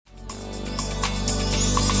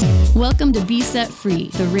Welcome to Be Set Free,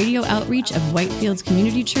 the radio outreach of Whitefields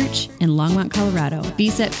Community Church in Longmont, Colorado. Be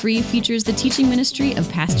Set Free features the teaching ministry of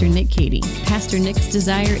Pastor Nick Cady. Pastor Nick's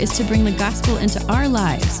desire is to bring the gospel into our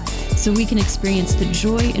lives so we can experience the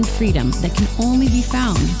joy and freedom that can only be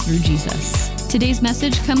found through Jesus. Today's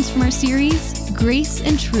message comes from our series, Grace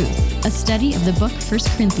and Truth, a study of the book 1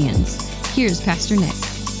 Corinthians. Here's Pastor Nick.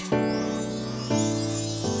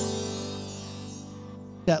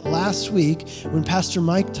 That last week when Pastor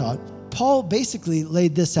Mike taught, Paul basically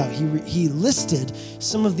laid this out. He listed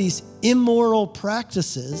some of these immoral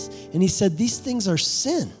practices, and he said these things are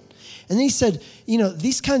sin. And then he said,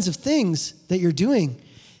 these kinds of things that you're doing,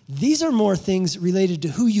 these are more things related to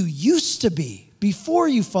who you used to be before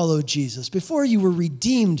you followed Jesus, before you were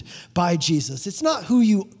redeemed by Jesus. It's not who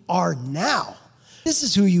you are now. This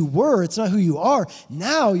is who you were. It's not who you are.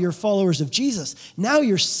 Now you're followers of Jesus. Now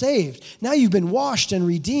you're saved. Now you've been washed and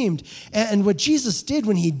redeemed. And what Jesus did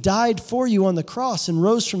when he died for you on the cross and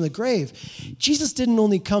rose from the grave, Jesus didn't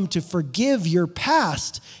only come to forgive your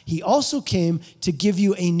past, he also came to give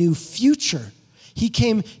you a new future. He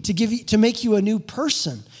came to make you a new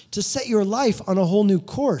person, to set your life on a whole new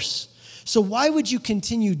course. So why would you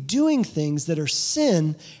continue doing things that are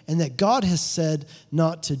sin and that God has said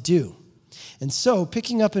not to do? And so,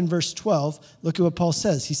 picking up in verse 12, look at what Paul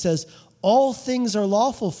says. He says, all things are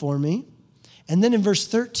lawful for me. And then in verse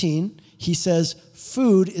 13, he says,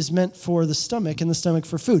 food is meant for the stomach and the stomach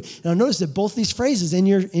for food. Now notice that both these phrases in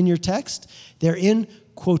your text, they're in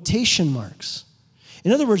quotation marks.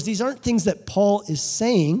 In other words, these aren't things that Paul is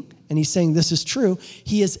saying, and he's saying this is true.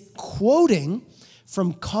 He is quoting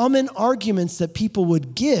from common arguments that people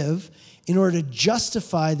would give in order to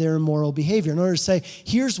justify their immoral behavior, in order to say,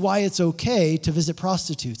 here's why it's okay to visit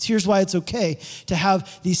prostitutes. Here's why it's okay to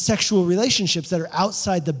have these sexual relationships that are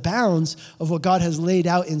outside the bounds of what God has laid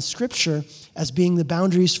out in Scripture as being the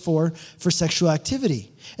boundaries for sexual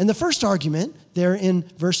activity. And the first argument there in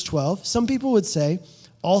verse 12, some people would say,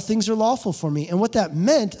 all things are lawful for me. And what that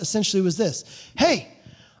meant essentially was this: hey,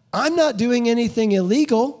 I'm not doing anything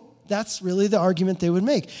illegal. That's really the argument they would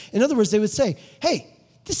make. In other words, they would say, hey,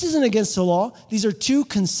 this isn't against the law. These are two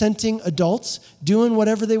consenting adults doing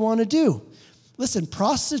whatever they want to do. Listen,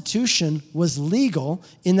 prostitution was legal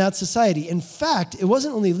in that society. In fact, it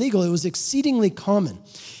wasn't only legal, it was exceedingly common.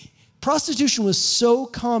 Prostitution was so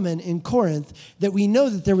common in Corinth that we know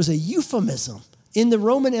that there was a euphemism in the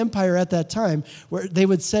Roman Empire at that time where they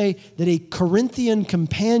would say that a Corinthian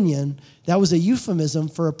companion, that was a euphemism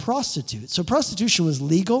for a prostitute. So prostitution was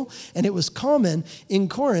legal and it was common in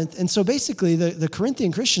Corinth. And so basically the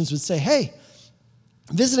Corinthian Christians would say, hey,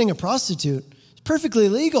 visiting a prostitute is perfectly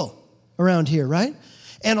legal around here, right?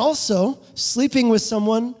 And also sleeping with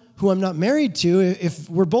someone who I'm not married to, if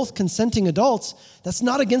we're both consenting adults, that's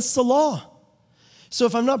not against the law. So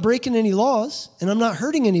if I'm not breaking any laws and I'm not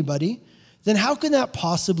hurting anybody, then how can that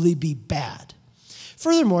possibly be bad?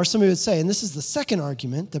 Furthermore, somebody would say, and this is the second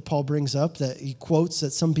argument that Paul brings up, that he quotes that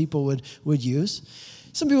some people would use.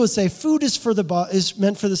 Some people would say food is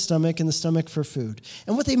meant for the stomach and the stomach for food.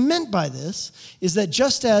 And what they meant by this is that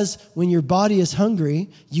just as when your body is hungry,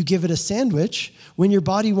 you give it a sandwich, when your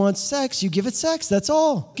body wants sex, you give it sex. That's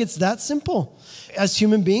all. It's that simple. As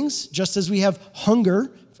human beings, just as we have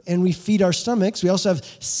hunger and we feed our stomachs, we also have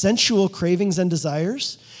sensual cravings and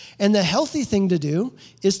desires. And the healthy thing to do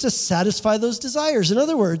is to satisfy those desires. In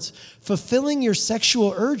other words, fulfilling your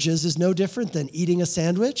sexual urges is no different than eating a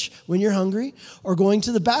sandwich when you're hungry or going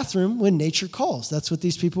to the bathroom when nature calls. That's what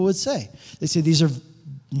these people would say. They say these are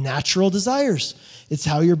natural desires. It's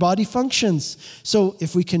how your body functions. So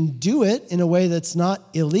if we can do it in a way that's not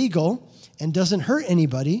illegal and doesn't hurt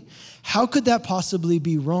anybody, how could that possibly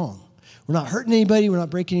be wrong? We're not hurting anybody. We're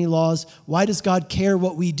not breaking any laws. Why does God care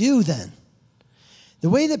what we do then? The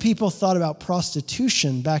way that people thought about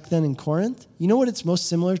prostitution back then in Corinth, you know what it's most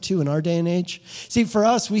similar to in our day and age? See, for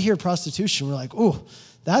us, we hear prostitution, we're like, oh,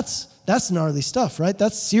 that's gnarly stuff, right?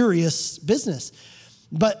 That's serious business.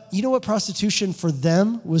 But you know what prostitution for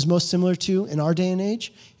them was most similar to in our day and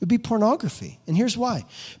age? It would be pornography. And here's why.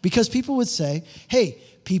 Because people would say, hey,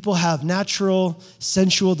 people have natural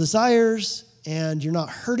sensual desires, and you're not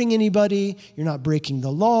hurting anybody, you're not breaking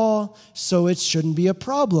the law, so it shouldn't be a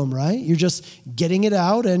problem, right? You're just getting it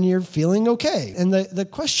out and you're feeling okay. And the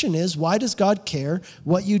question is, why does God care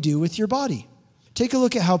what you do with your body? Take a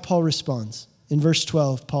look at how Paul responds. In verse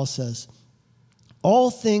 12, Paul says,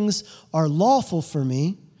 all things are lawful for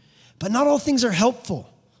me, but not all things are helpful.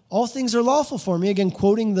 All things are lawful for me, again,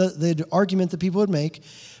 quoting the argument that people would make,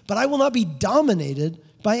 but I will not be dominated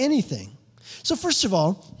by anything. So first of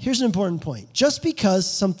all, here's an important point. Just because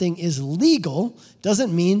something is legal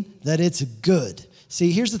doesn't mean that it's good.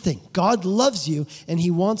 See, here's the thing. God loves you and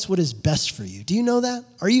he wants what is best for you. Do you know that?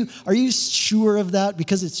 Are you sure of that?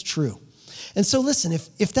 Because it's true. And so listen,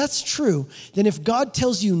 if that's true, then if God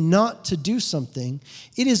tells you not to do something,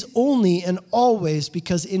 it is only and always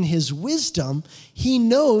because in his wisdom, he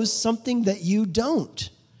knows something that you don't.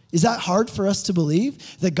 Is that hard for us to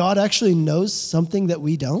believe? That God actually knows something that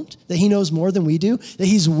we don't? That he knows more than we do? That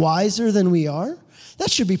he's wiser than we are? That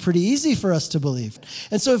should be pretty easy for us to believe.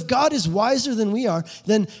 And so if God is wiser than we are,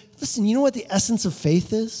 then listen, you know what the essence of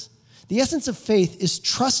faith is? The essence of faith is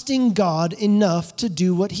trusting God enough to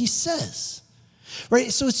do what he says.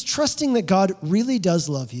 Right? So it's trusting that God really does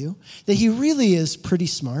love you, that he really is pretty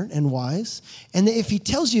smart and wise, and that if he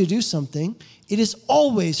tells you to do something, it is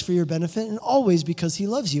always for your benefit and always because he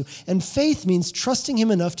loves you. And faith means trusting him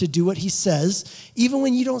enough to do what he says, even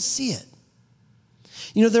when you don't see it.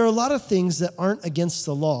 You know, there are a lot of things that aren't against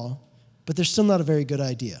the law, but they're still not a very good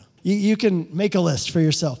idea. You can make a list for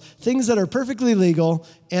yourself. Things that are perfectly legal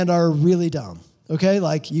and are really dumb, okay?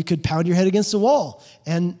 Like you could pound your head against a wall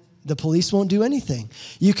and the police won't do anything.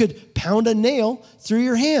 You could pound a nail through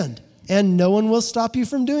your hand and no one will stop you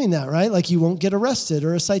from doing that, right? Like you won't get arrested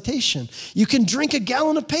or a citation. You can drink a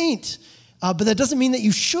gallon of paint, but that doesn't mean that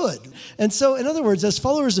you should. And so, in other words, as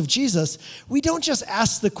followers of Jesus, we don't just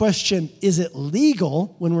ask the question, is it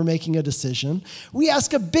legal when we're making a decision? We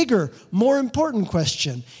ask a bigger, more important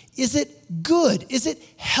question. Is it good? Is it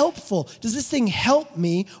helpful? Does this thing help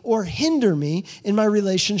me or hinder me in my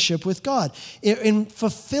relationship with God? In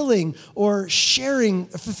fulfilling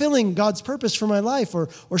God's purpose for my life or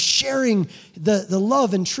sharing the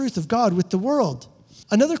love and truth of God with the world?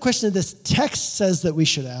 Another question that this text says that we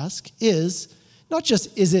should ask is not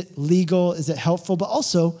just, is it legal, is it helpful, but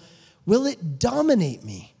also, will it dominate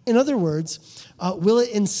me? In other words, will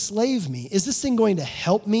it enslave me? Is this thing going to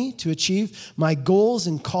help me to achieve my goals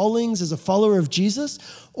and callings as a follower of Jesus?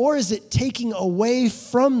 Or is it taking away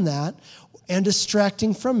from that and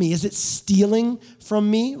distracting from me? Is it stealing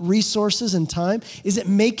from me resources and time? Is it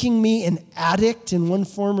making me an addict in one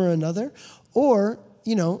form or another? Or,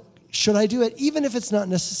 should I do it even if it's not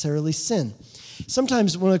necessarily sin?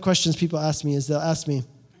 Sometimes one of the questions people ask me is they'll ask me,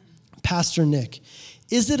 Pastor Nick,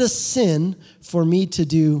 is it a sin for me to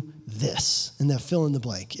do this? And they'll fill in the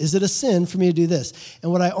blank. Is it a sin for me to do this?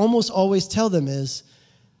 And what I almost always tell them is,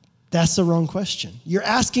 that's the wrong question. You're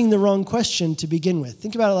asking the wrong question to begin with.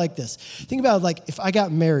 Think about it like this. Think about it like if I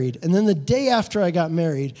got married, and then the day after I got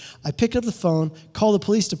married, I picked up the phone, called the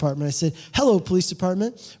police department. I said, hello, police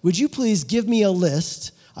department. Would you please give me a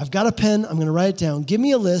list? I've got a pen. I'm going to write it down. Give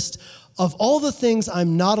me a list of all the things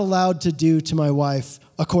I'm not allowed to do to my wife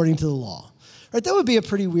according to the law. Right? That would be a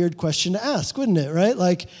pretty weird question to ask, wouldn't it? Right?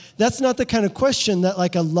 Like, that's not the kind of question that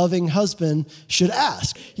like a loving husband should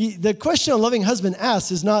ask. The question a loving husband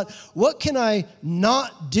asks is not, what can I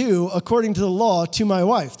not do according to the law to my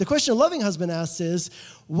wife? The question a loving husband asks is,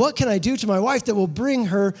 what can I do to my wife that will bring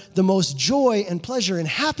her the most joy and pleasure and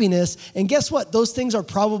happiness? And guess what? Those things are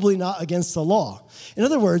probably not against the law. In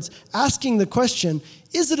other words, asking the question,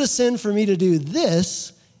 is it a sin for me to do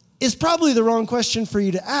this, is probably the wrong question for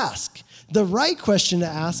you to ask. The right question to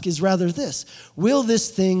ask is rather this: will this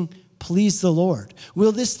thing please the Lord?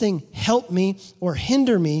 Will this thing help me or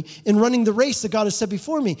hinder me in running the race that God has set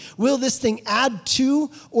before me? Will this thing add to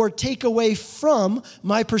or take away from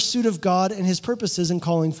my pursuit of God and his purposes and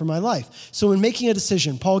calling for my life? So in making a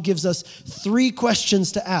decision, Paul gives us 3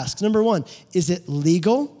 questions to ask. Number 1, is it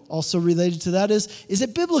legal? Also related to that is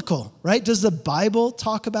it biblical, right? Does the Bible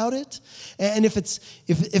talk about it? And if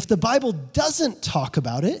the Bible doesn't talk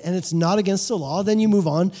about it and it's not against the law, then you move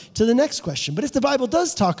on to the next question. But if the Bible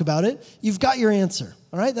does talk about it, you've got your answer,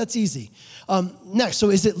 all right? That's easy. Next, so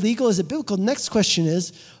is it legal? Is it biblical? Next question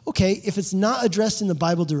is, okay, if it's not addressed in the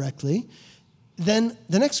Bible directly, then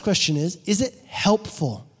the next question is it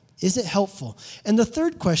helpful? Is it helpful? And the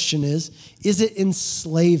third question is it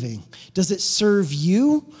enslaving? Does it serve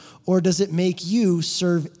you or does it make you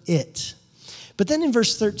serve it? But then in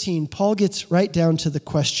verse 13, Paul gets right down to the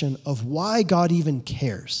question of why God even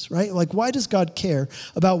cares, right? Like, why does God care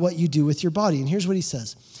about what you do with your body? And here's what he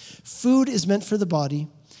says. Food is meant for the body,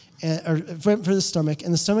 or for the stomach,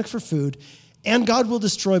 and the stomach for food, and God will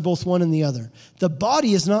destroy both one and the other. The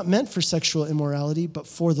body is not meant for sexual immorality, but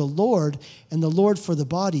for the Lord, and the Lord for the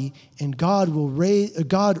body. And God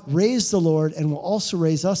raised the Lord and will also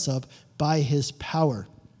raise us up by his power.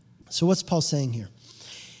 So what's Paul saying here?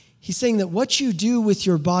 He's saying that what you do with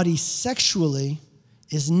your body sexually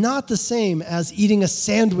is not the same as eating a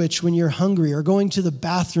sandwich when you're hungry or going to the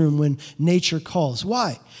bathroom when nature calls.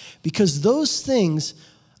 Why? Because those things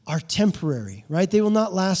are temporary, right? They will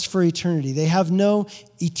not last for eternity. They have no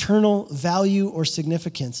eternal value or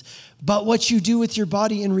significance. But what you do with your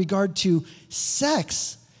body in regard to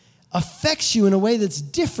sex affects you in a way that's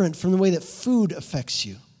different from the way that food affects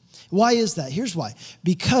you. Why is that? Here's why.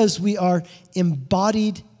 Because we are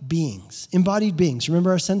embodied beings. Embodied beings.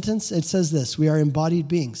 Remember our sentence? It says this, we are embodied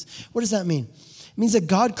beings. What does that mean? It means that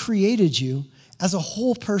God created you as a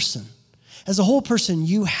whole person. As a whole person,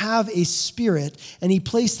 you have a spirit, and he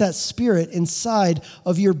placed that spirit inside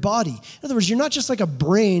of your body. In other words, you're not just like a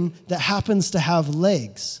brain that happens to have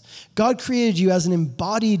legs. God created you as an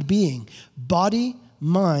embodied being, body,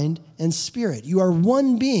 mind, and spirit. You are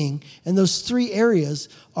one being, and those three areas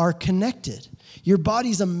are connected. Your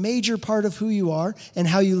body's a major part of who you are and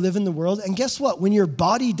how you live in the world. And guess what? When your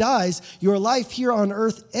body dies, your life here on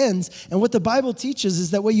earth ends. And what the Bible teaches is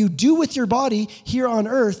that what you do with your body here on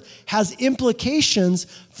earth has implications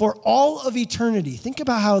for all of eternity. Think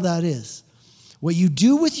about how that is. What you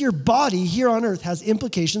do with your body here on earth has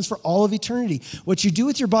implications for all of eternity. What you do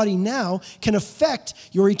with your body now can affect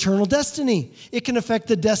your eternal destiny. It can affect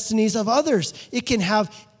the destinies of others. It can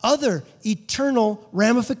have other eternal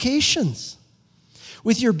ramifications.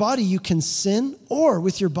 With your body, you can sin, or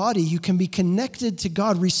with your body, you can be connected to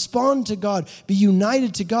God, respond to God, be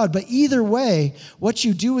united to God. But either way, what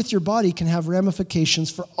you do with your body can have ramifications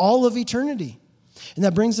for all of eternity. And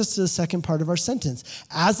that brings us to the second part of our sentence.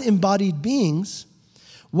 As embodied beings,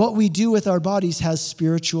 what we do with our bodies has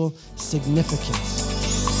spiritual significance.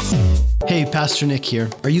 Hey, Pastor Nick here.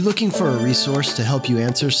 Are you looking for a resource to help you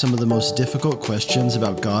answer some of the most difficult questions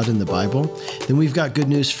about God in the Bible? Then we've got good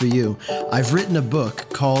news for you. I've written a book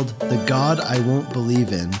called The God I Won't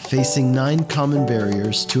Believe In, Facing 9 Common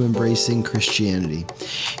Barriers to Embracing Christianity.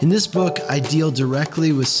 In this book, I deal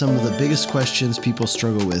directly with some of the biggest questions people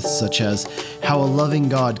struggle with, such as how a loving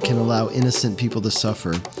God can allow innocent people to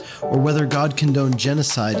suffer, or whether God condoned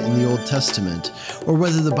genocide in the Old Testament, or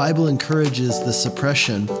whether the Bible encourages the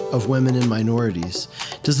suppression of women and minorities.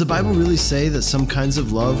 Does the Bible really say that some kinds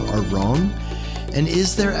of love are wrong? And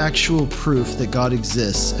is there actual proof that God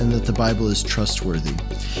exists and that the Bible is trustworthy?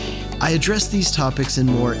 I address these topics and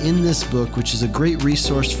more in this book, which is a great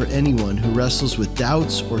resource for anyone who wrestles with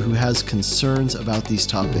doubts or who has concerns about these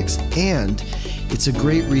topics. And it's a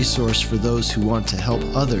great resource for those who want to help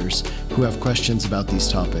others who have questions about these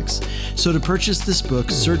topics. So to purchase this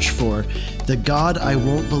book, search for The God I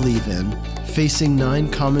Won't Believe In, Facing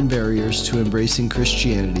 9 Common Barriers to Embracing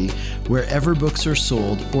Christianity, wherever books are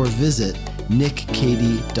sold, or visit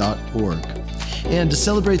nickcady.org. And to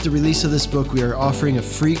celebrate the release of this book, we are offering a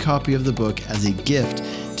free copy of the book as a gift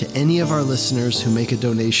to any of our listeners who make a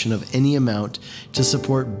donation of any amount to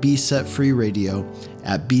support Be Set Free Radio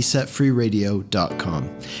at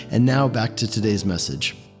besetfreeradio.com. And now back to today's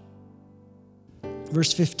message.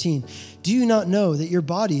 Verse 15, do you not know that your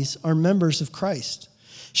bodies are members of Christ?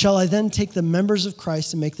 Shall I then take the members of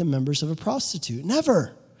Christ and make them members of a prostitute?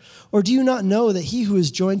 Never. Or do you not know that he who is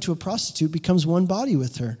joined to a prostitute becomes one body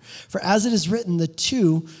with her? For as it is written, the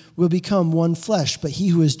two will become one flesh, but he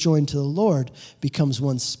who is joined to the Lord becomes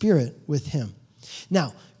one spirit with him.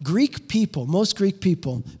 Now, most Greek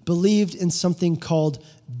people believed in something called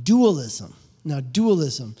dualism. Now,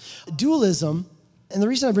 dualism, and the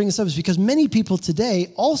reason I bring this up is because many people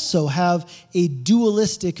today also have a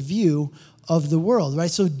dualistic view of the world, right?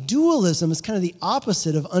 So dualism is kind of the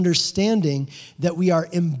opposite of understanding that we are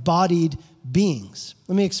embodied beings.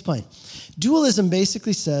 Let me explain. Dualism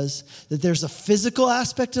basically says that there's a physical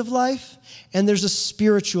aspect of life and there's a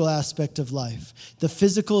spiritual aspect of life. The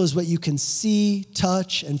physical is what you can see,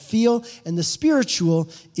 touch, and feel, and the spiritual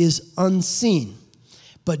is unseen.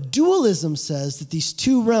 But dualism says that these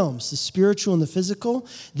two realms, the spiritual and the physical,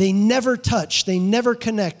 they never touch, they never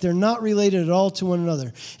connect, they're not related at all to one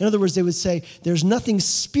another. In other words, they would say there's nothing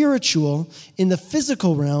spiritual in the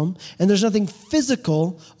physical realm, and there's nothing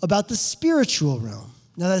physical about the spiritual realm.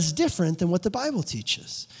 Now, that's different than what the Bible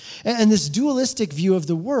teaches. And this dualistic view of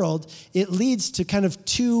the world, it leads to kind of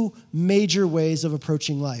two major ways of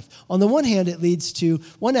approaching life. On the one hand, it leads to,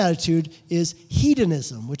 one attitude is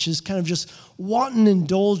hedonism, which is kind of just wanton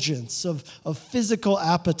indulgence of physical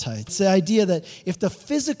appetite. It's the idea that if the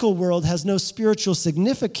physical world has no spiritual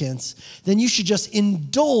significance, then you should just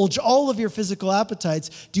indulge all of your physical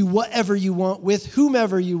appetites, do whatever you want with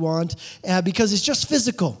whomever you want, because it's just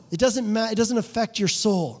physical. It doesn't affect your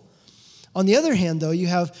soul. On the other hand, though, you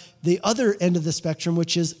have the other end of the spectrum,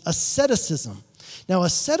 which is asceticism. Now,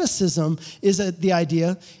 asceticism is the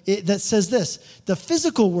idea that says this: the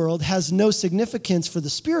physical world has no significance for the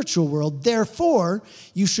spiritual world, therefore,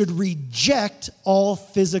 you should reject all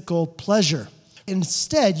physical pleasure.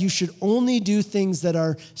 Instead, you should only do things that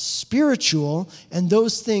are spiritual, and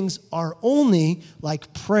those things are only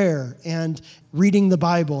like prayer and reading the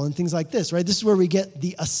Bible and things like this, right? This is where we get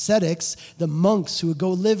the ascetics, the monks who would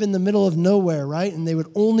go live in the middle of nowhere, right? And they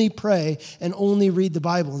would only pray and only read the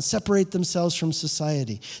Bible and separate themselves from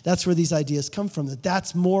society. That's where these ideas come from, that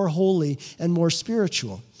that's more holy and more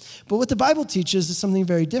spiritual. But what the Bible teaches is something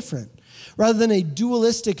very different. Rather than a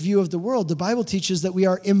dualistic view of the world, the Bible teaches that we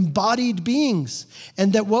are embodied beings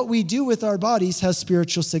and that what we do with our bodies has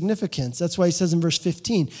spiritual significance. That's why he says in verse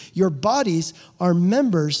 15, your bodies are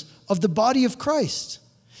members of the body of Christ.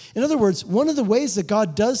 In other words, one of the ways that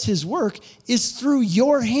God does his work is through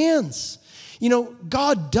your hands. You know,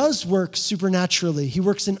 God does work supernaturally. He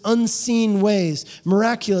works in unseen ways,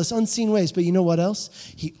 miraculous, unseen ways. But you know what else?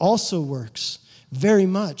 He also works very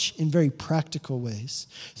much in very practical ways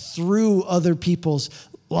through other people's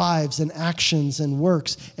lives and actions and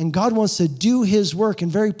works. And God wants to do his work in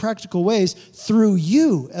very practical ways through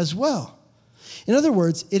you as well. In other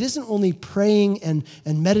words, it isn't only praying and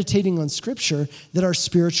meditating on Scripture that are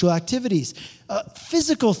spiritual activities.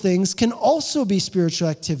 Physical things can also be spiritual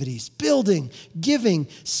activities. Building, giving,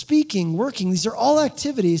 speaking, working. These are all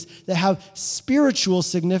activities that have spiritual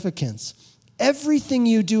significance. Everything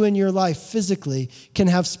you do in your life physically can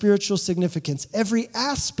have spiritual significance. Every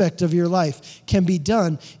aspect of your life can be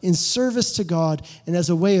done in service to God and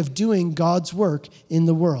as a way of doing God's work in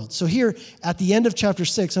the world. So here at the end of chapter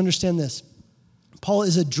 6, understand this. Paul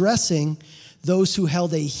is addressing those who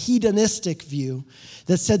held a hedonistic view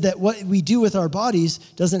that said that what we do with our bodies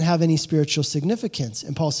doesn't have any spiritual significance.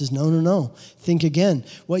 And Paul says, no. Think again.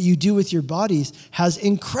 What you do with your bodies has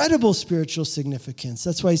incredible spiritual significance.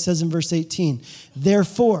 That's why he says in verse 18,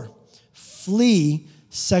 therefore, flee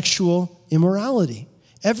sexual immorality.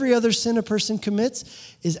 Every other sin a person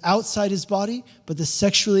commits is outside his body, but the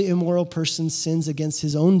sexually immoral person sins against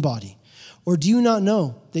his own body. Or do you not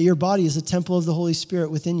know that your body is a temple of the Holy Spirit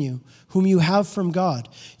within you, whom you have from God?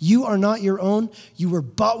 You are not your own. You were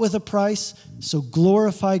bought with a price, so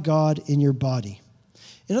glorify God in your body.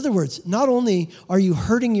 In other words, not only are you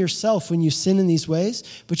hurting yourself when you sin in these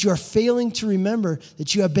ways, but you are failing to remember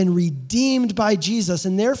that you have been redeemed by Jesus,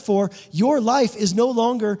 and therefore your life is no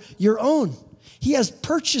longer your own. He has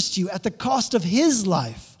purchased you at the cost of his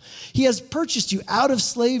life. He has purchased you out of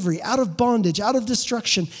slavery, out of bondage, out of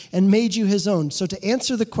destruction, and made you his own. So to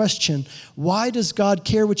answer the question, why does God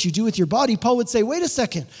care what you do with your body? Paul would say, wait a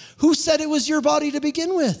second, who said it was your body to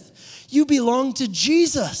begin with? You belong to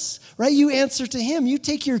Jesus, right? You answer to him. You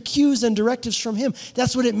take your cues and directives from him.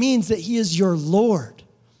 That's what it means that he is your Lord.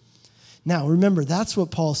 Now, remember, that's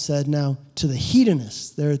what Paul said now to the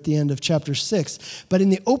hedonists there at the end of chapter 6. But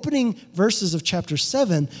in the opening verses of chapter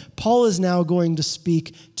 7, Paul is now going to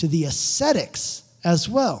speak to the ascetics as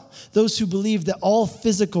well, those who believed that all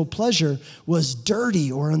physical pleasure was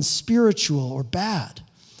dirty or unspiritual or bad.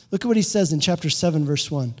 Look at what he says in chapter 7,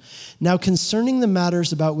 verse 1. Now, concerning the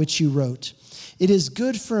matters about which you wrote, it is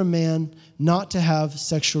good for a man not to have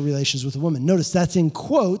sexual relations with a woman. Notice that's in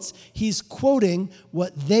quotes. He's quoting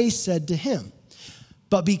what they said to him.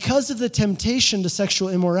 But because of the temptation to sexual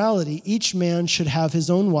immorality, each man should have his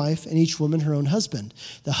own wife and each woman her own husband.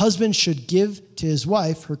 The husband should give to his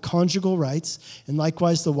wife her conjugal rights, and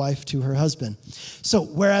likewise the wife to her husband. So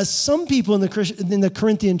whereas some people in the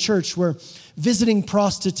Corinthian church were visiting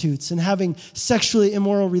prostitutes and having sexually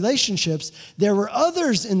immoral relationships, there were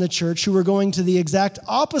others in the church who were going to the exact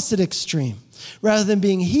opposite extreme. Rather than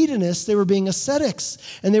being hedonists, they were being ascetics.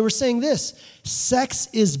 And they were saying this, sex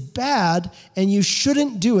is bad and you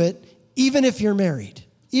shouldn't do it even if you're married.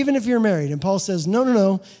 Even if you're married. And Paul says,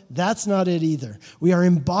 no, that's not it either. We are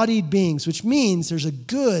embodied beings, which means there's a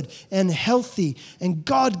good and healthy and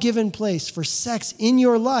God-given place for sex in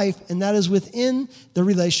your life, and that is within the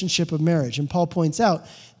relationship of marriage. And Paul points out,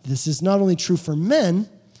 this is not only true for men,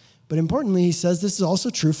 but importantly, he says this is also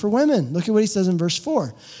true for women. Look at what he says in verse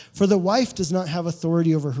 4. For the wife does not have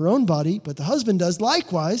authority over her own body, but the husband does.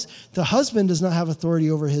 Likewise, the husband does not have authority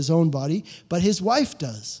over his own body, but his wife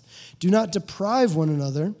does. Do not deprive one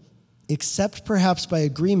another, except perhaps by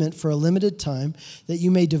agreement for a limited time, that you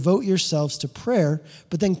may devote yourselves to prayer,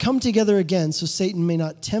 but then come together again so Satan may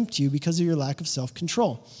not tempt you because of your lack of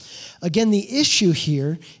self-control. Again, the issue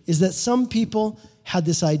here is that some people had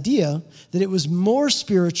this idea that it was more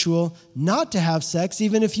spiritual not to have sex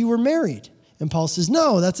even if you were married. And Paul says,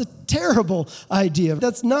 no, that's a terrible idea.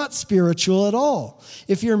 That's not spiritual at all.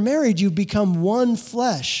 If you're married, you've become one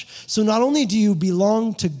flesh. So not only do you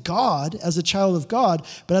belong to God as a child of God,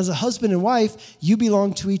 but as a husband and wife, you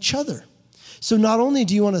belong to each other. So not only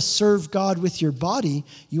do you want to serve God with your body,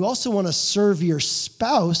 you also want to serve your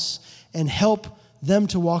spouse and help them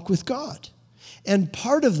to walk with God. And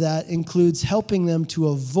part of that includes helping them to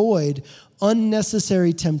avoid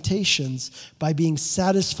unnecessary temptations by being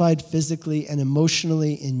satisfied physically and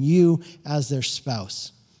emotionally in you as their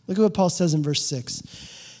spouse. Look at what Paul says in verse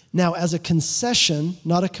 6. Now, as a concession,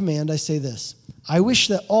 not a command, I say this. I wish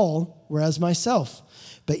that all were as myself,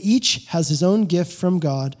 but each has his own gift from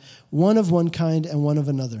God, one of one kind and one of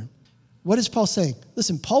another. What is Paul saying?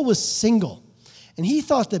 Listen, Paul was single, and he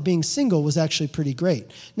thought that being single was actually pretty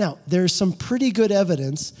great. Now, there's some pretty good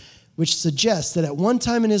evidence which suggests that at one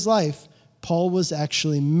time in his life, Paul was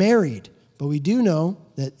actually married. But we do know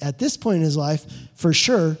that at this point in his life, for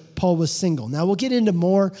sure, Paul was single. Now, we'll get into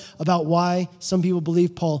more about why some people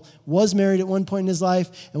believe Paul was married at one point in his life,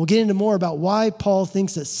 and we'll get into more about why Paul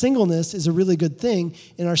thinks that singleness is a really good thing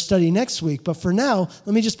in our study next week. But for now,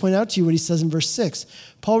 let me just point out to you what he says in verse 6.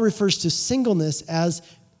 Paul refers to singleness as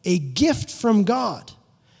a gift from God.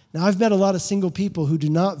 Now, I've met a lot of single people who do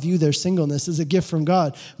not view their singleness as a gift from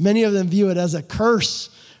God. Many of them view it as a curse.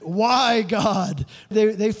 Why, God?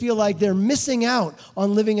 They feel like they're missing out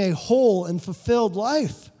on living a whole and fulfilled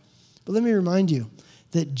life. But let me remind you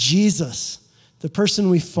that Jesus, the person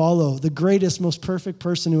we follow, the greatest, most perfect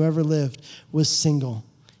person who ever lived, was single.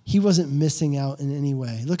 He wasn't missing out in any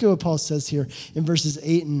way. Look at what Paul says here in verses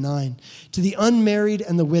 8 and 9. To the unmarried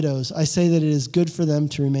and the widows, I say that it is good for them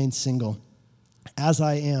to remain single, as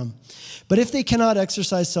I am. But if they cannot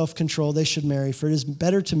exercise self-control, they should marry, for it is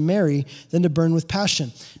better to marry than to burn with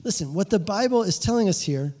passion. Listen, what the Bible is telling us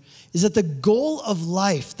here is that the goal of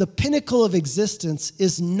life, the pinnacle of existence,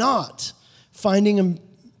 is not finding a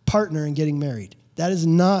partner and getting married. That is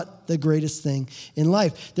not the greatest thing in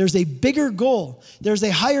life. There's a bigger goal. There's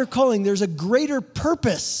a higher calling. There's a greater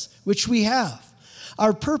purpose which we have.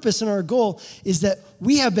 Our purpose and our goal is that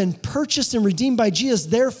we have been purchased and redeemed by Jesus.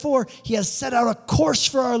 Therefore, he has set out a course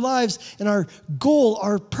for our lives, and our goal,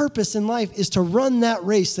 our purpose in life is to run that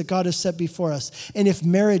race that God has set before us. And if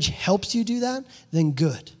marriage helps you do that, then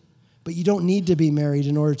good. But you don't need to be married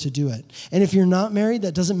in order to do it. And if you're not married,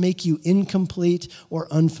 that doesn't make you incomplete or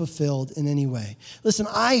unfulfilled in any way. Listen,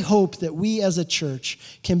 I hope that we as a church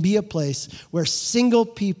can be a place where single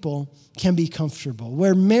people can be comfortable,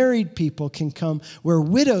 where married people can come, where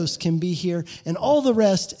widows can be here, and all the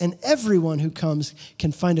rest and everyone who comes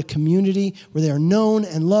can find a community where they are known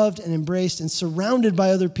and loved and embraced and surrounded by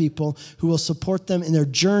other people who will support them in their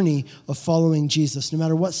journey of following Jesus, no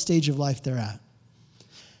matter what stage of life they're at.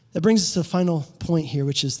 That brings us to the final point here,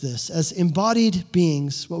 which is this. As embodied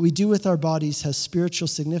beings, what we do with our bodies has spiritual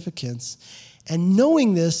significance. And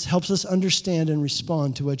knowing this helps us understand and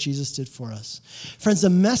respond to what Jesus did for us. Friends, the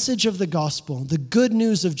message of the gospel, the good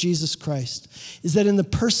news of Jesus Christ, is that in the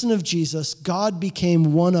person of Jesus, God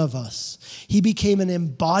became one of us. He became an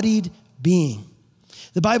embodied being.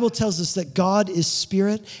 The Bible tells us that God is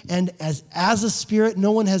spirit, and as a spirit,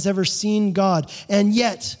 no one has ever seen God. And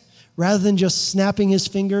yet, rather than just snapping his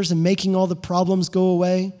fingers and making all the problems go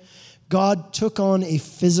away, God took on a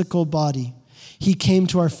physical body. He came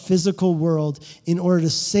to our physical world in order to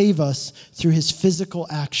save us through his physical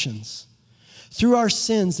actions. Through our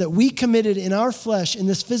sins that we committed in our flesh in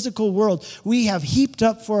this physical world, we have heaped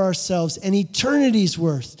up for ourselves an eternity's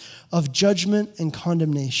worth of judgment and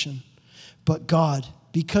condemnation. But God,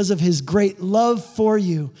 because of his great love for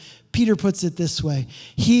you, Peter puts it this way,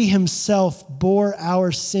 he himself bore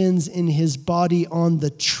our sins in his body on the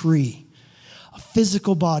tree. A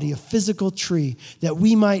physical body, a physical tree, that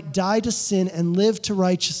we might die to sin and live to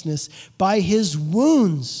righteousness. By his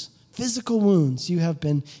wounds, physical wounds, you have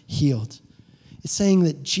been healed. It's saying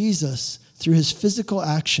that Jesus, through his physical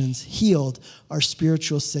actions, healed our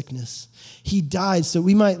spiritual sickness. He died so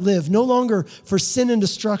we might live, no longer for sin and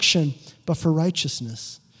destruction, but for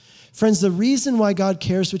righteousness. Friends, the reason why God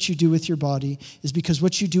cares what you do with your body is because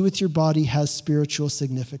what you do with your body has spiritual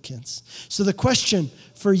significance. So the question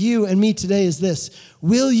for you and me today is this: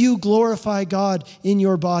 will you glorify God in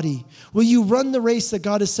your body? Will you run the race that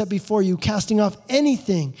God has set before you, casting off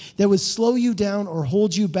anything that would slow you down or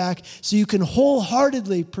hold you back so you can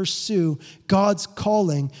wholeheartedly pursue God's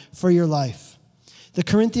calling for your life? The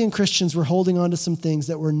Corinthian Christians were holding on to some things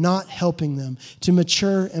that were not helping them to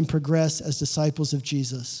mature and progress as disciples of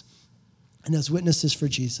Jesus and as witnesses for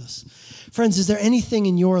Jesus. Friends, is there anything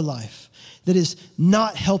in your life that is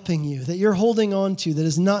not helping you, that you're holding on to, that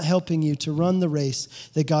is not helping you to run the race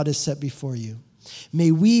that God has set before you? May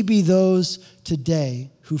we be those today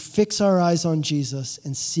who fix our eyes on Jesus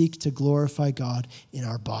and seek to glorify God in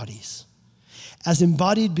our bodies. As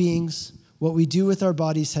embodied beings, what we do with our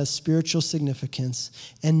bodies has spiritual significance,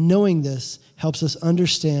 and knowing this helps us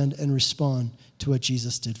understand and respond to what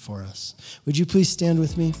Jesus did for us. Would you please stand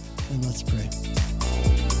with me and let's pray.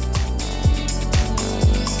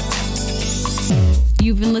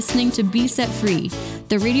 You've been listening to Be Set Free,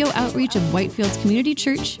 the radio outreach of Whitefields Community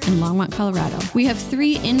Church in Longmont, Colorado. We have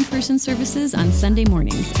 3 in-person services on Sunday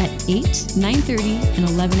mornings at 8, 9:30, and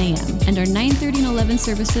 11 a.m. And our 9:30 and 11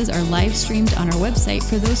 services are live streamed on our website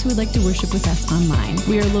for those who would like to worship with us online.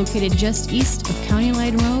 We are located just east of County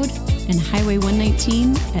Line Road and Highway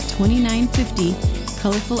 119 at 2950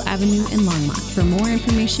 Colorful Avenue in Longmont. For more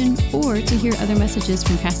information or to hear other messages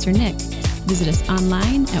from Pastor Nick, visit us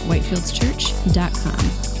online at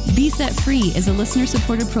whitefieldschurch.com. Be Set Free is a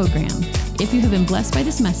listener-supported program. If you have been blessed by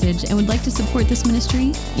this message and would like to support this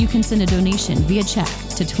ministry, you can send a donation via check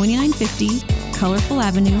to 2950 Colorful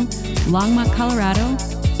Avenue, Longmont, Colorado,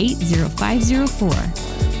 80504,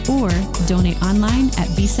 or donate online at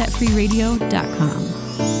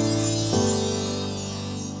besetfreeradio.com.